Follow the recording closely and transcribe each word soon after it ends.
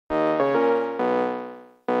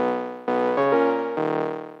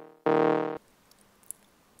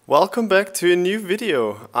Welcome back to a new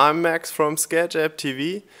video. I'm Max from Sketchapp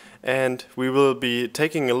TV and we will be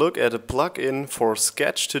taking a look at a plugin for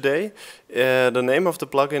Sketch today. The name of the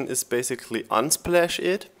plugin is basically Unsplash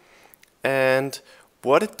it, and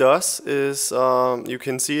what it does is, you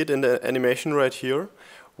can see it in the animation right here.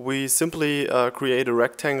 We simply create a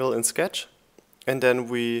rectangle in Sketch, and then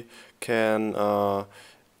we can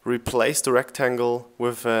replace the rectangle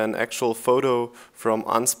with an actual photo from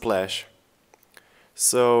Unsplash.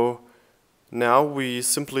 So now we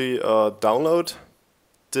simply download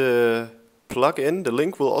the plugin. The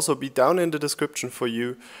link will also be down in the description for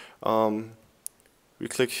you. We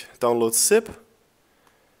click download zip,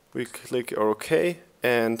 we click OK,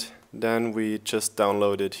 and then we just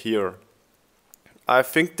download it here. I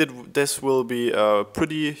think that this will be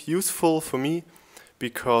pretty useful for me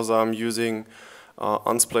because I'm using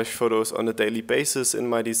Unsplash photos on a daily basis in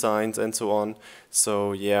my designs and so on.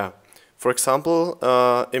 So yeah. For example,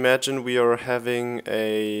 imagine we are having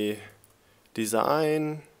a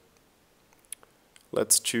design.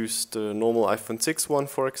 Let's choose the normal iPhone 6 one,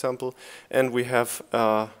 for example, and we have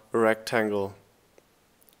a rectangle,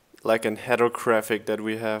 like a header graphic that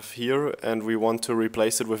we have here, and we want to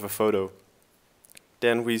replace it with a photo.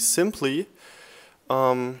 Then we simply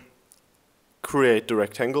create the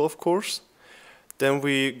rectangle, of course. Then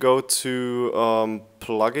we go to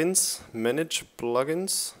plugins, manage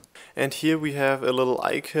plugins. And here we have a little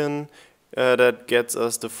icon that gets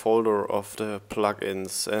us the folder of the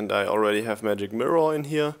plugins. And I already have Magic Mirror in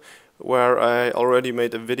here, where I already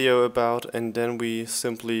made a video about, and then we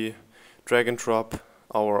simply drag and drop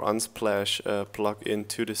our Unsplash plugin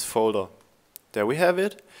to this folder. There we have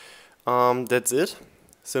it. That's it.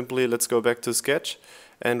 Simply let's go back to Sketch,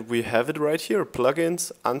 and we have it right here,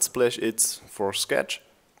 plugins, Unsplash it's for Sketch.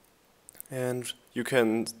 And you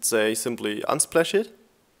can say simply Unsplash it.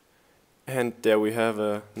 And there we have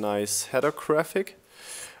a nice header graphic,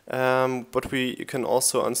 but we can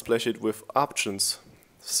also unsplash it with options.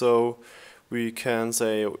 So we can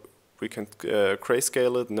say we can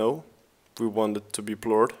grayscale it, no. We want it to be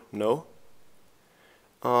blurred, no.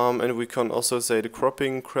 And we can also say the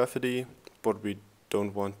cropping gravity, but we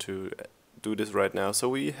don't want to do this right now. So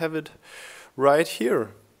we have it right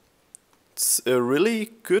here. It's a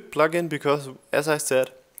really good plugin because, as I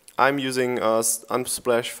said, I'm using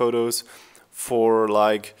Unsplash photos for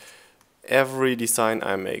like every design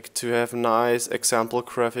I make, to have nice example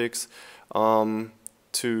graphics,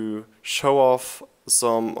 to show off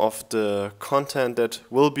some of the content that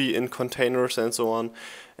will be in containers and so on.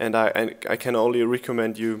 And I can only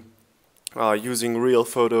recommend you using real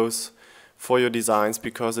photos for your designs,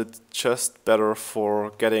 because it's just better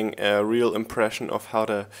for getting a real impression of how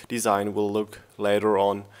the design will look later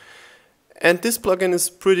on. And this plugin is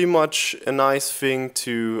pretty much a nice thing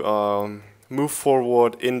to move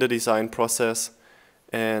forward in the design process,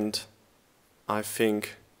 and I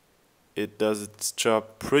think it does its job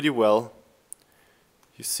pretty well.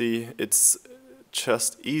 You see, it's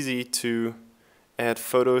just easy to add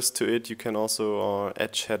photos to it. You can also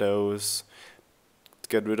add shadows,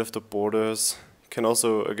 get rid of the borders. You can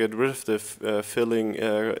also get rid of the filling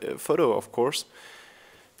photo, of course.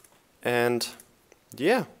 And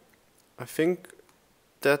yeah, I think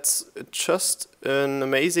that's just an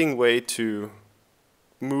amazing way to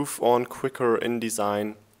move on quicker in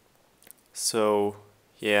design. So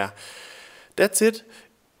yeah, that's it.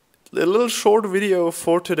 A little short video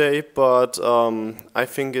for today, but I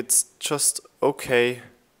think it's just okay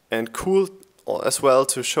and cool as well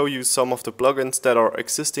to show you some of the plugins that are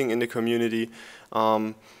existing in the community.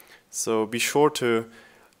 So be sure to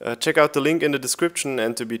check out the link in the description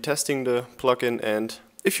and to be testing the plugin. And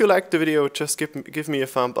if you liked the video, just give me a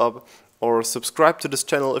thumb up or subscribe to this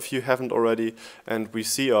channel if you haven't already, and we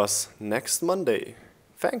see us next Monday.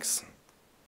 Thanks!